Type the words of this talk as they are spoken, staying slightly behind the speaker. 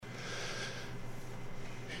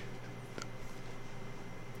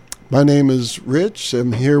My name is Rich.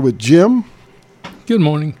 I'm here with Jim. Good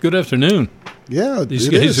morning. Good afternoon. Yeah, these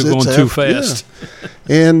days are going too fast.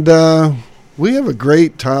 Yeah. And we have a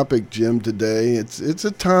great topic, Jim, today. It's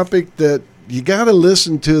a topic that you got to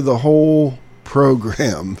listen to the whole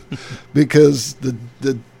program because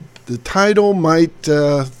the title might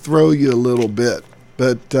throw you a little bit.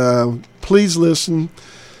 But please listen.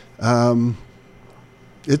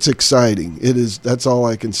 It's exciting. It is. That's all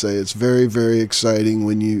I can say. It's very, very exciting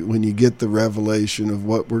when you get the revelation of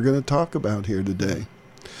what we're going to talk about here today.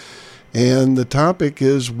 And the topic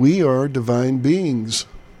is, we are divine beings.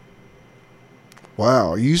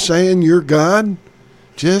 Wow. Are you saying you're God?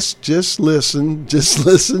 Just listen. Just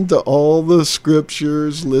listen to all the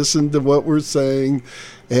scriptures. Listen to what we're saying.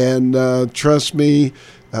 And trust me,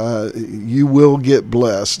 you will get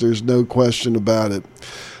blessed. There's no question about it.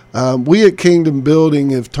 We at Kingdom Building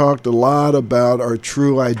have talked a lot about our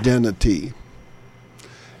true identity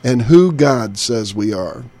and who God says we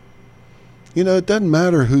are. You know, it doesn't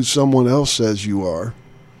matter who someone else says you are.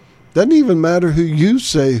 It doesn't even matter who you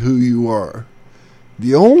say who you are.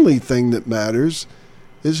 The only thing that matters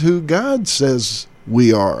is who God says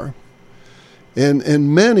we are.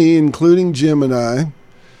 And many, including Jim and I,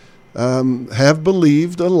 have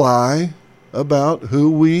believed a lie about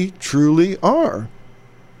who we truly are.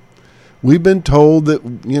 We've been told that,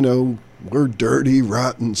 we're dirty,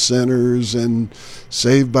 rotten sinners and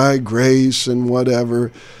saved by grace and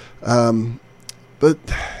whatever. But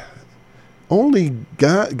only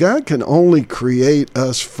God can only create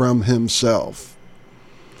us from himself.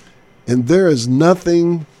 And there is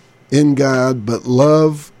nothing in God but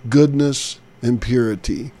love, goodness, and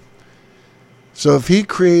purity. So if he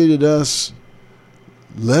created us,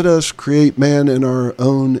 let us create man in our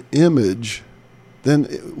own image,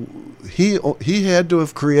 then he had to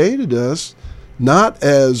have created us not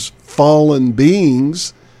as fallen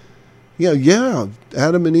beings. Yeah,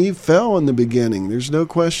 Adam and Eve fell in the beginning. There's no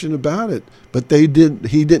question about it. But he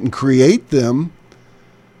didn't create them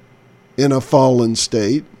in a fallen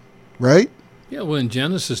state, right? Yeah, well, in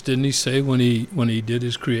Genesis, didn't he say when he did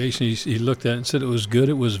his creation, he looked at it and said it was good,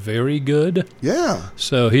 it was very good? Yeah.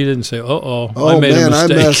 So he didn't say, I made a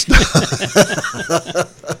mistake. I messed up.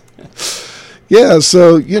 Yeah,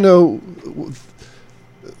 so,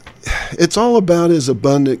 it's all about his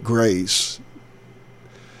abundant grace.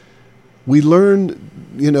 We learn,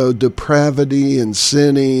 depravity and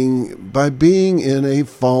sinning by being in a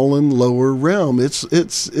fallen lower realm.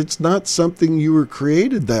 It's not something you were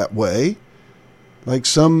created that way. Like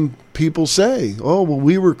some people say,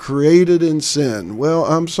 we were created in sin. Well,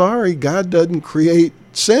 I'm sorry, God doesn't create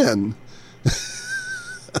sin.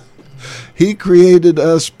 He created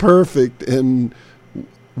us perfect, and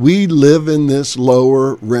we live in this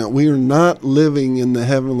lower realm. We are not living in the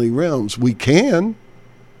heavenly realms. We can,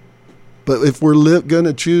 but if we're going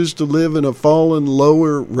to choose to live in a fallen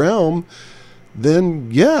lower realm, then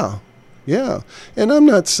yeah. And I'm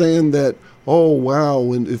not saying that,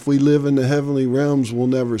 if we live in the heavenly realms, we'll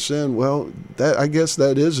never sin. Well, I guess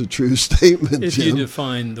that is a true statement, if Jim. you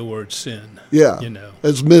define the word sin. Yeah,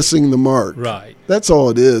 as missing the mark. Right. That's all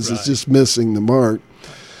it is. Right. It's just missing the mark.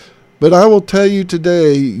 But I will tell you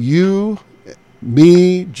today, you,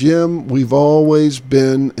 me, Jim, we've always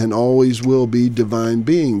been and always will be divine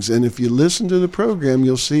beings. And if you listen to the program,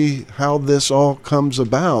 you'll see how this all comes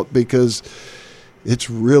about, because it's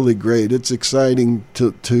really great. It's exciting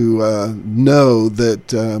to know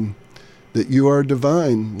that you are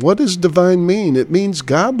divine. What does divine mean? It means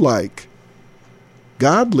godlike,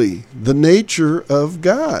 godly, the nature of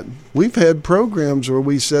God. We've had programs where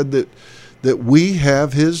we said that we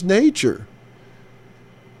have his nature.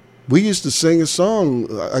 We used to sing a song,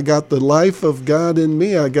 I got the life of God in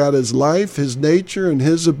me. I got his life, his nature, and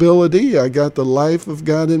his ability. I got the life of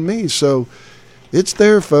God in me. So it's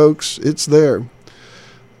there, folks. It's there.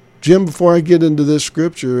 Jim, before I get into this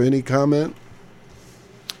scripture, any comment?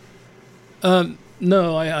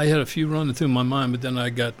 No, I had a few running through my mind, but then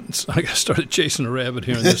I started chasing a rabbit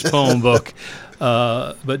here in this poem book.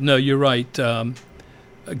 But no, you're right.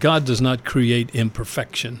 God does not create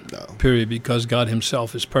imperfection, period, because God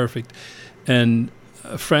himself is perfect. And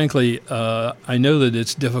frankly, I know that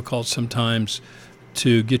it's difficult sometimes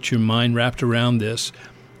to get your mind wrapped around this,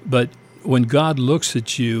 but when God looks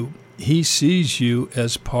at you, he sees you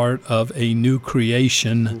as part of a new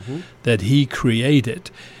creation that he created.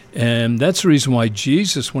 And that's the reason why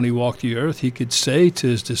Jesus, when he walked the earth, he could say to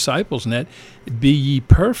his disciples, be ye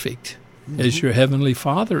perfect as your heavenly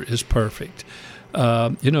Father is perfect.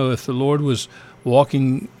 If the Lord was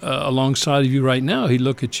walking alongside of you right now, he'd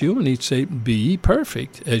look at you and he'd say, be ye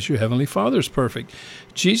perfect as your heavenly Father is perfect.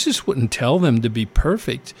 Jesus wouldn't tell them to be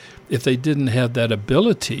perfect if they didn't have that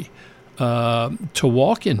ability to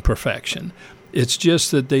walk in perfection. It's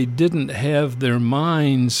just that they didn't have their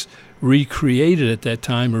minds recreated at that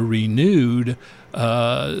time or renewed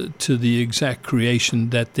to the exact creation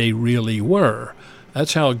that they really were.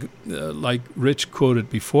 That's how, like Rich quoted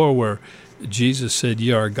before, where Jesus said,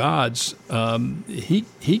 "Ye are gods."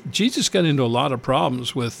 Jesus got into a lot of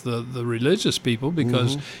problems with the religious people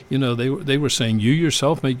because they were saying, "You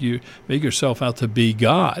yourself make yourself out to be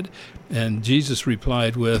God," and Jesus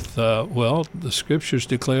replied with, "Well, the Scriptures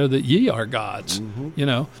declare that ye are gods."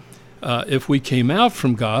 If we came out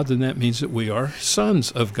from God, then that means that we are sons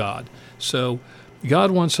of God. So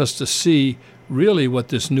God wants us to see really what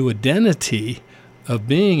this new identity of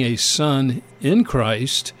being a son in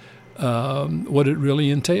Christ, what it really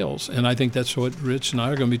entails. And I think that's what Rich and I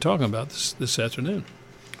are going to be talking about this afternoon.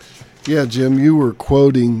 Yeah, Jim, you were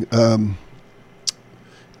quoting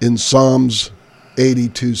in Psalms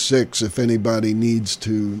 82:6. If anybody needs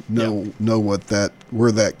to know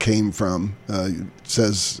where that came from, it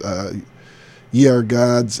says, "Ye are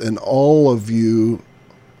gods, and all of you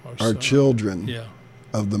are children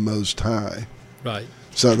of the Most High." Right.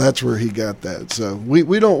 So that's where he got that. So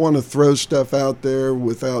we don't want to throw stuff out there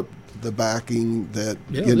without the backing that,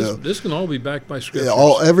 this can all be backed by Scriptures.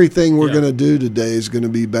 Everything we're going to do today is going to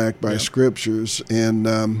be backed by Scriptures.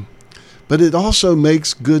 And but it also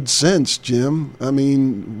makes good sense, Jim. I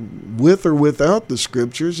mean, with or without the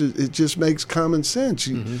Scriptures, it just makes common sense.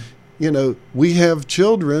 We have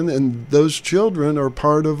children, and those children are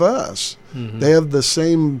part of us. Mm-hmm. They have the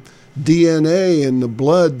same DNA and the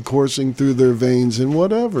blood coursing through their veins and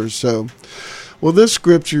whatever. So, well, this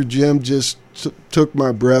scripture, Jim, just took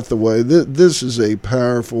my breath away. This is a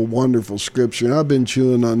powerful, wonderful scripture, and I've been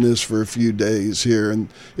chewing on this for a few days here, and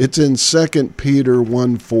it's in 2 Peter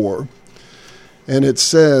 1:4. And it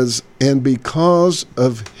says, "And because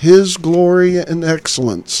of his glory and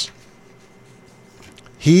excellence,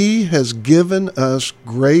 he has given us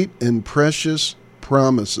great and precious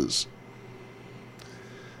promises.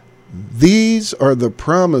 These are the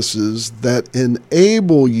promises that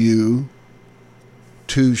enable you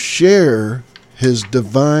to share his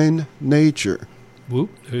divine nature." Whoop,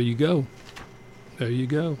 there you go. There you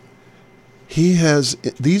go. He has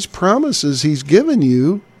these promises he's given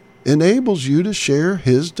you enables you to share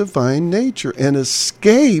his divine nature and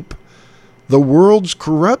escape the world's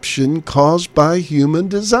corruption caused by human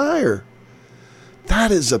desire.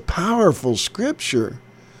 That is a powerful scripture.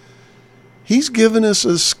 He's given us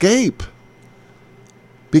escape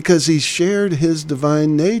because he shared his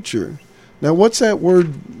divine nature. Now, what's that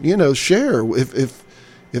word, share?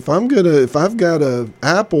 If I've got an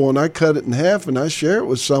apple and I cut it in half and I share it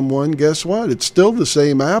with someone, guess what? It's still the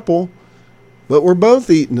same apple, but we're both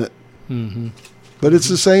eating it. Mm-hmm. But it's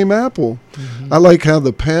the same apple. Mm-hmm. I like how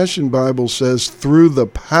the Passion Bible says, through the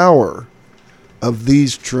power of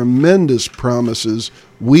these tremendous promises,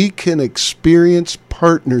 we can experience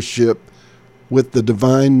partnership with the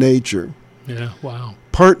divine nature. Yeah, wow.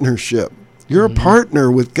 Partnership. You're a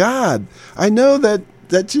partner with God. I know that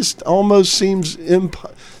just almost seems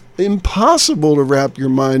impossible to wrap your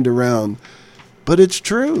mind around, but it's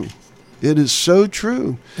true. It is so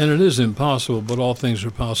true. And it is impossible, but all things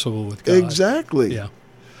are possible with God. Exactly. Yeah.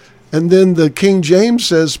 And then the King James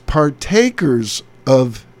says, partakers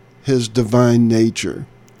of his divine nature.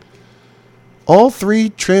 All three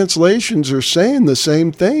translations are saying the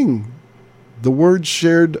same thing. The words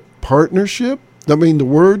the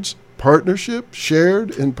words partnership,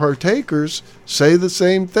 shared, and partakers say the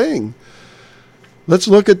same thing. Let's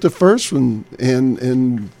look at the first one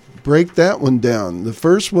and break that one down. The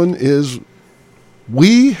first one is,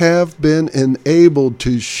 we have been enabled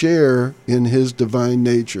to share in his divine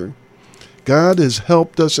nature. God has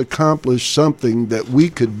helped us accomplish something that we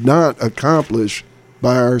could not accomplish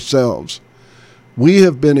by ourselves. We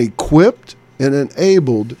have been equipped and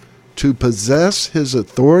enabled to possess his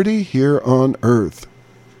authority here on earth.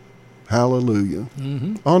 Hallelujah.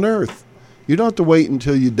 Mm-hmm. On earth. You don't have to wait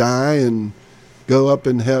until you die and go up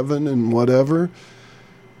in heaven and whatever.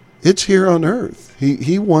 It's here on earth.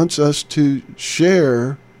 He wants us to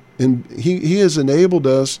share, and he has enabled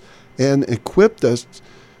us and equipped us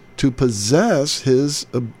to possess his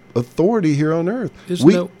authority here on earth.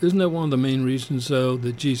 Isn't that one of the main reasons, though,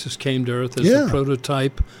 that Jesus came to earth as the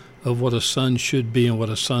prototype of what a son should be and what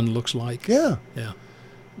a son looks like? Yeah. Yeah.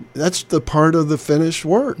 That's the part of the finished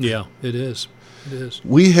work. Yeah, it is. It is.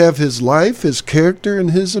 We have his life, his character,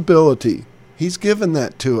 and his ability. He's given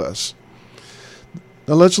that to us.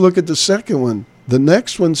 Now let's look at the second one. The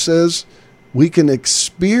next one says we can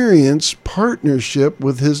experience partnership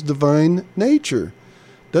with his divine nature.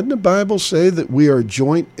 Doesn't the Bible say that we are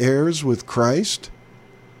joint heirs with Christ?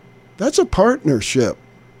 That's a partnership.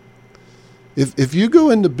 If you go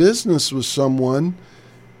into business with someone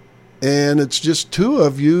and it's just two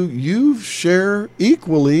of you, you share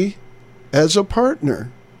equally as a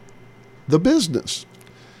partner the business.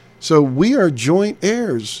 So we are joint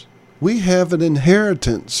heirs. We have an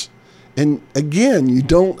inheritance. And again, you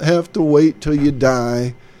don't have to wait till you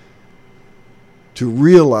die to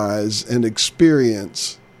realize and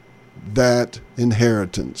experience that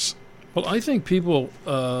inheritance. Well, I think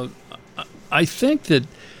that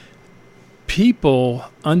people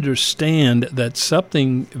understand that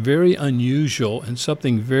something very unusual and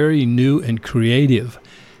something very new and creative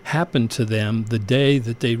happened to them the day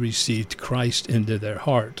that they received Christ into their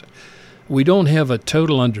heart. We don't have a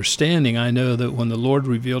total understanding. I know that when the Lord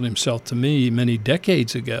revealed himself to me many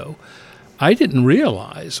decades ago, I didn't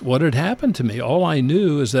realize what had happened to me. All I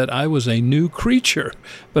knew is that I was a new creature,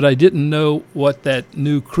 but I didn't know what that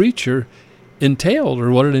new creature entailed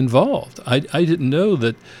or what it involved. I didn't know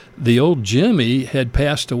that the old Jimmy had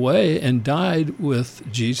passed away and died with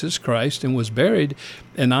Jesus Christ and was buried,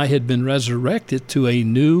 and I had been resurrected to a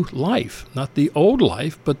new life, not the old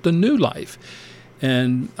life, but the new life.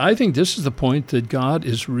 And I think this is the point that God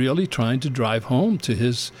is really trying to drive home to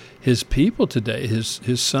his people today,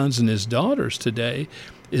 his sons and his daughters today,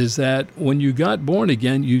 is that when you got born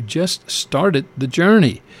again, you just started the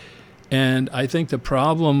journey. And I think the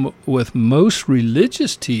problem with most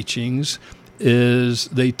religious teachings is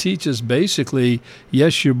they teach us basically,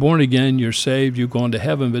 yes, you're born again, you're saved, you're going to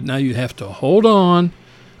heaven, but now you have to hold on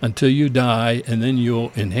until you die, and then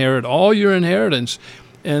you'll inherit all your inheritance.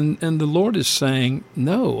 And the Lord is saying,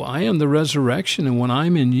 no, I am the resurrection, and when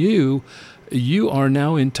I'm in you, you are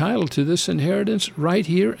now entitled to this inheritance right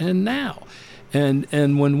here and now.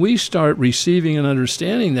 And when we start receiving and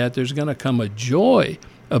understanding that, there's going to come a joy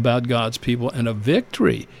about God's people and a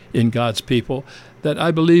victory in God's people that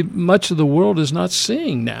I believe much of the world is not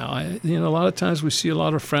seeing now. A lot of times we see a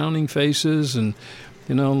lot of frowning faces, and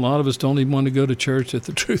a lot of us don't even want to go to church, if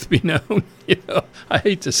the truth be known. I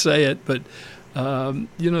hate to say it, but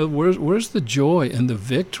where's the joy and the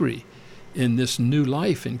victory in this new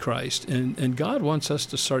life in Christ? And God wants us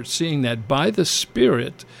to start seeing that by the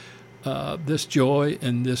Spirit, this joy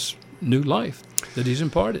and this new life that he's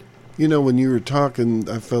imparted. When you were talking,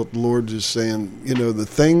 I felt the Lord just saying, the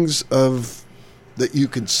things that you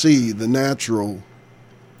can see, the natural,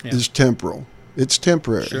 is temporal. It's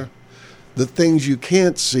temporary. Sure. The things you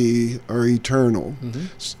can't see are eternal. Mm-hmm.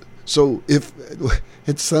 So if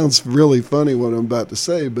it sounds really funny what I'm about to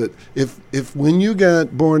say, but if when you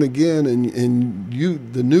got born again and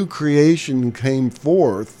the new creation came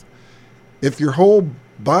forth, if your whole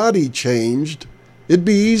body changed, it'd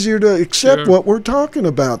be easier to accept what we're talking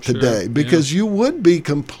about today, because you would be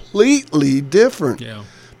completely different. Yeah.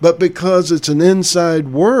 But because it's an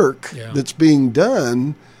inside work that's being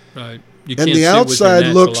done, right. And the outside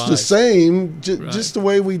looks the same, just the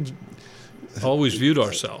way we always viewed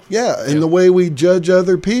ourselves. Yeah, and the way we judge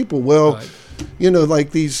other people. Well,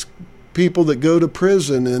 like these people that go to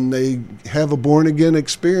prison and they have a born-again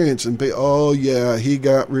experience and he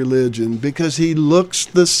got religion because he looks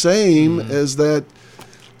the same as that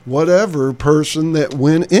whatever person that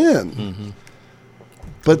went in. Mm-hmm.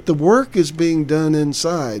 But the work is being done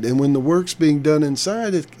inside, and when the work's being done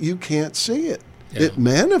inside, you can't see it. Yeah. It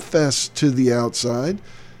manifests to the outside,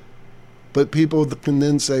 but people can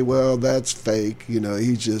then say, well, that's fake,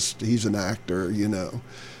 he's an actor,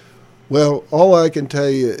 Well, all I can tell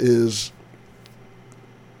you is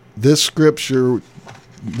this scripture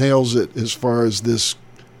nails it as far as this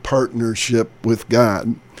partnership with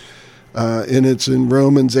God. And it's in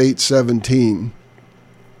Romans 8:17.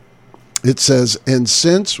 It says, and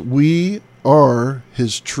since we are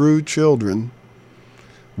his true children,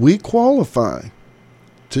 we qualify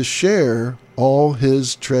to share all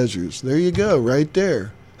his treasures. There you go, right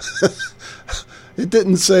there. It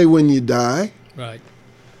didn't say when you die. Right.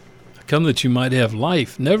 I come that you might have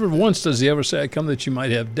life. Never once does he ever say, I come that you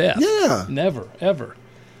might have death. Yeah. Never, ever.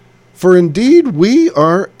 For indeed we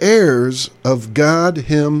are heirs of God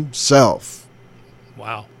himself.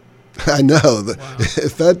 Wow. I know. Wow.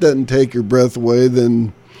 If that doesn't take your breath away,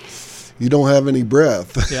 then you don't have any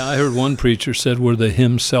breath. Yeah, I heard one preacher said we're the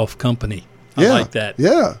himself company. I like that.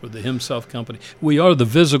 Yeah. We're the himself company. We are the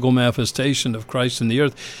visible manifestation of Christ in the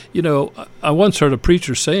earth. I once heard a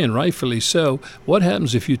preacher say, and rightfully so, what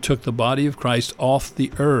happens if you took the body of Christ off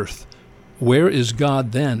the earth? Where is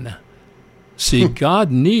God then? See,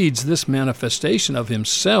 God needs this manifestation of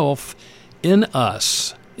himself in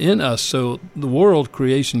us, so the world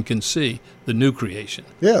creation can see the new creation.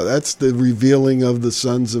 Yeah, that's the revealing of the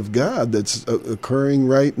sons of God that's occurring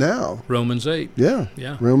right now. Romans 8. Yeah.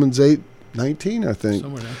 Romans 8:19, I think.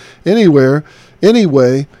 Somewhere now.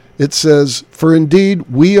 Anyway, it says, "For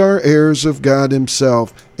indeed we are heirs of God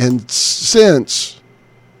himself, and since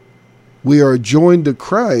we are joined to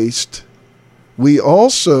Christ, we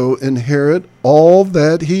also inherit all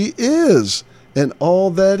that he is and all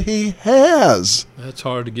that he has." That's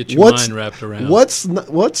hard to get your mind wrapped around.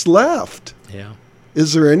 What's left? Yeah.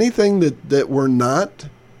 Is there anything that we're not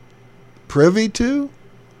privy to?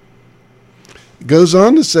 It goes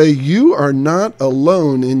on to say, "You are not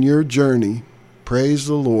alone in your journey." Praise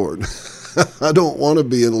the Lord. I don't want to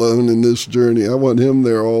be alone in this journey. I want him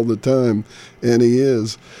there all the time, and he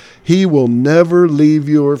is. "He will never leave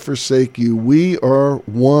you or forsake you. We are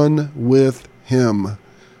one with him.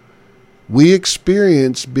 We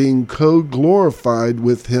experience being co-glorified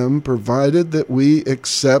with him, provided that we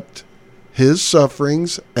accept his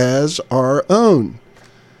sufferings as our own."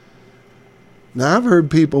 Now, I've heard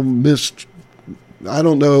people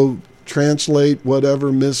translate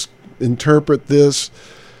whatever, misinterpret this,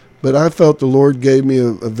 but I felt the Lord gave me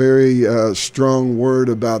a very strong word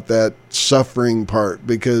about that suffering part,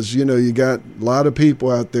 because, you got a lot of people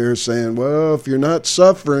out there saying, well, if you're not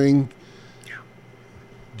suffering,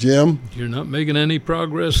 Jim, you're not making any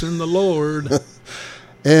progress in the Lord.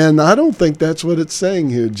 And I don't think that's what it's saying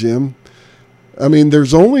here, Jim. I mean,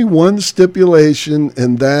 there's only one stipulation,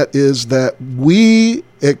 and that is that we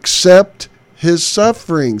accept his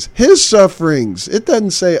sufferings. His sufferings. It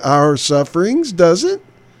doesn't say our sufferings, does it?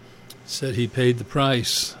 Said he paid the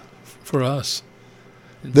price for us.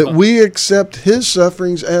 That we accept his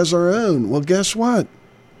sufferings as our own. Well, guess what?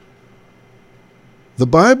 The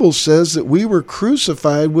Bible says that we were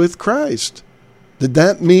crucified with Christ. Did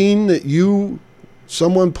that mean that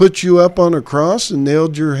someone put you up on a cross and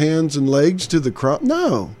nailed your hands and legs to the cross?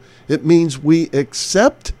 No. It means we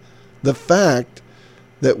accept the fact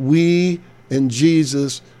that we and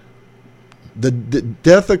Jesus, the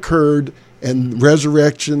death occurred and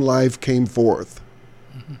resurrection life came forth.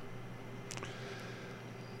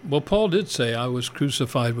 Well, Paul did say, "I was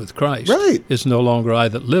crucified with Christ." Right. "It's no longer I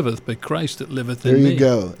that liveth, but Christ that liveth in me." There you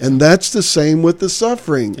go. And that's the same with the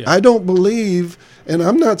suffering. Yeah. I don't believe, and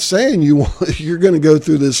I'm not saying you're going to go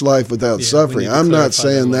through this life without suffering. I'm not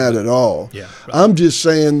saying that at all. Yeah, right. I'm just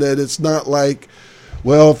saying that it's not like,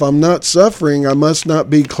 well, if I'm not suffering, I must not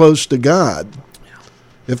be close to God.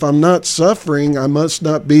 Yeah. If I'm not suffering, I must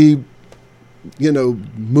not be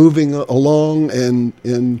moving along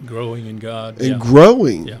and growing in God. And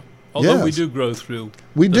growing. Yeah. Although yes. we do grow through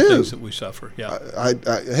the things that we suffer. Yeah.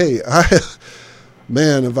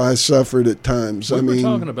 Man, have I suffered at times. We were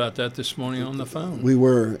talking about that this morning on the phone. We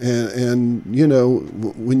were. And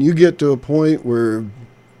when you get to a point where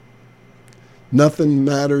nothing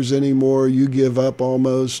matters anymore, you give up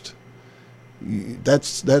almost.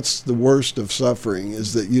 That's the worst of suffering,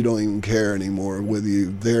 is that you don't even care anymore whether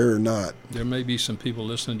you're there or not. There may be some people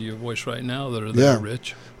listening to your voice right now that are there,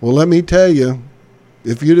 Rich. Well, let me tell you,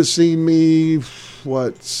 if you'd have seen me,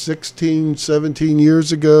 16, 17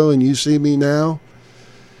 years ago, and you see me now,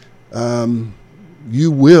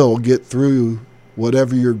 you will get through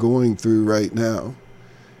whatever you're going through right now.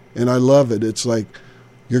 And I love it. It's like,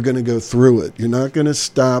 you're going to go through it. You're not going to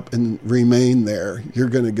stop and remain there. You're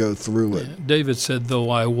going to go through it. Yeah. David said, "Though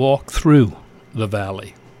I walk through the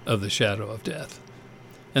valley of the shadow of death."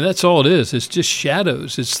 And that's all it is. It's just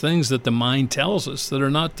shadows. It's things that the mind tells us that are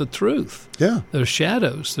not the truth. Yeah. They're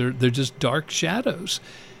shadows. They're just dark shadows.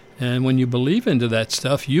 And when you believe into that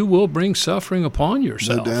stuff, you will bring suffering upon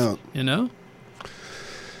yourself. No doubt.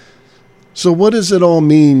 So what does it all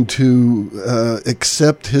mean to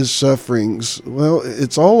accept his sufferings? Well,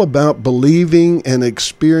 it's all about believing and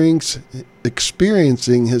experiencing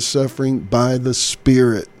his suffering by the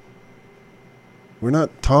Spirit. We're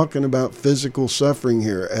not talking about physical suffering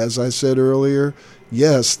here. As I said earlier,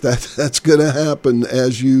 yes, that's going to happen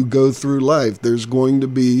as you go through life. There's going to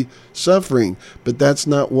be suffering, but that's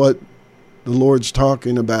not what the Lord's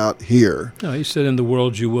talking about here. No, he said, "In the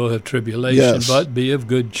world you will have tribulation, yes. But be of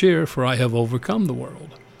good cheer, for I have overcome the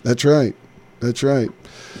world." That's right. That's right.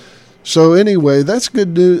 So anyway, that's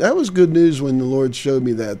good news. That was good news when the Lord showed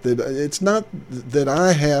me that it's not that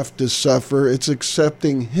I have to suffer, it's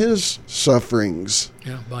accepting his sufferings.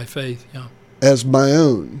 Yeah, by faith, yeah. As my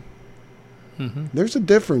own. Mm-hmm. There's a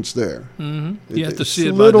difference there. Mm-hmm. You have to see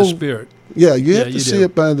it by the Spirit. Yeah, you have to see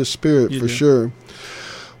it by the Spirit for sure.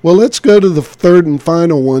 Well, let's go to the third and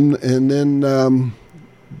final one, and then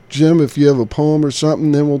Jim, if you have a poem or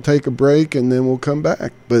something, then we'll take a break and then we'll come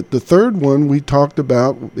back. But the third one we talked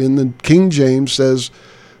about in the King James says,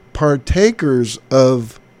 partakers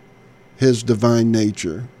of his divine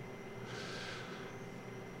nature.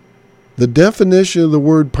 The definition of the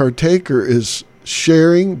word partaker is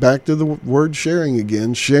sharing, back to the word sharing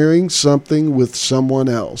again, sharing something with someone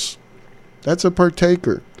else. That's a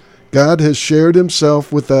partaker. God has shared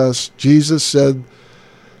himself with us. Jesus said,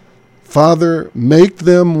 Father, make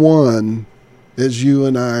them one as you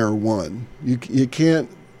and I are one. You can't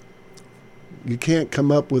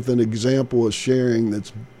come up with an example of sharing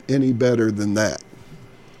that's any better than that.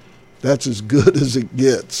 That's as good as it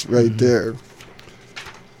gets right there.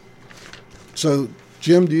 So,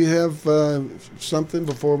 Jim, do you have something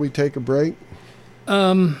before we take a break?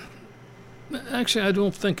 Actually, I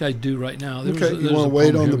don't think I do right now. You want to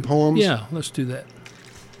wait on the poems? Yeah, let's do that.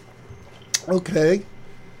 Okay.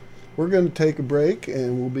 We're going to take a break,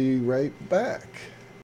 and we'll be right back.